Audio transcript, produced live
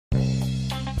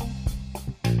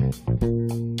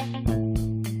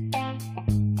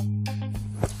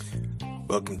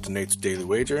Welcome to Nate's Daily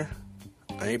Wager.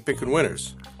 I ain't picking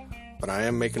winners, but I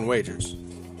am making wagers.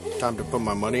 Time to put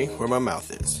my money where my mouth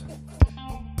is.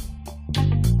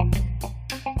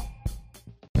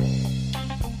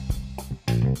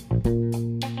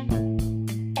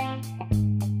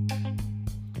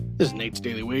 This is Nate's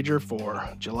Daily Wager for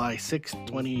July 6th,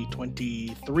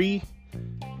 2023.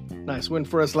 Nice win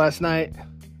for us last night.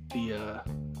 The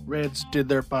Reds did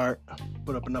their part,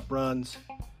 put up enough runs.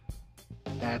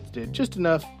 Nats did just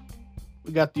enough.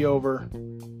 We got the over.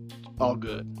 All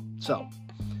good. So,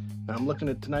 I'm looking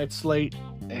at tonight's slate,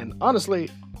 and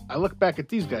honestly, I look back at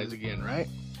these guys again, right?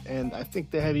 And I think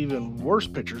they have even worse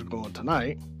pitchers going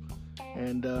tonight.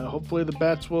 And hopefully the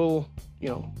bats will,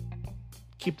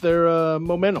 keep their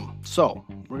momentum. So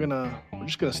we're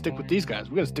just gonna stick with these guys.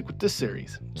 We're gonna stick with this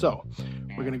series. So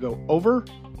we're gonna go over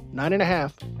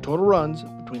 9.5 total runs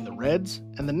between the Reds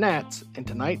and the Nats in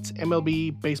tonight's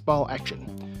MLB baseball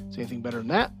action. See anything better than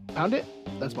that? Pound it.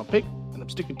 That's my pick, and I'm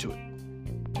sticking to it.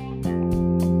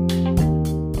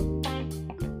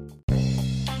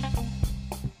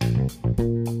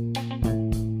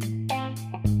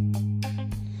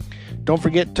 Don't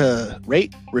forget to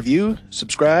rate, review,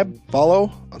 subscribe,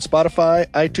 follow on Spotify,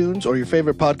 iTunes, or your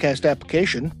favorite podcast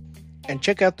application, and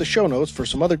check out the show notes for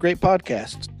some other great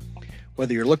podcasts.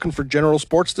 Whether you're looking for general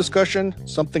sports discussion,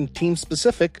 something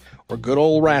team-specific, or good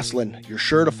old wrestling, you're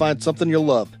sure to find something you'll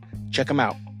love. Check them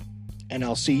out. And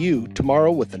I'll see you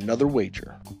tomorrow with another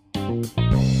wager.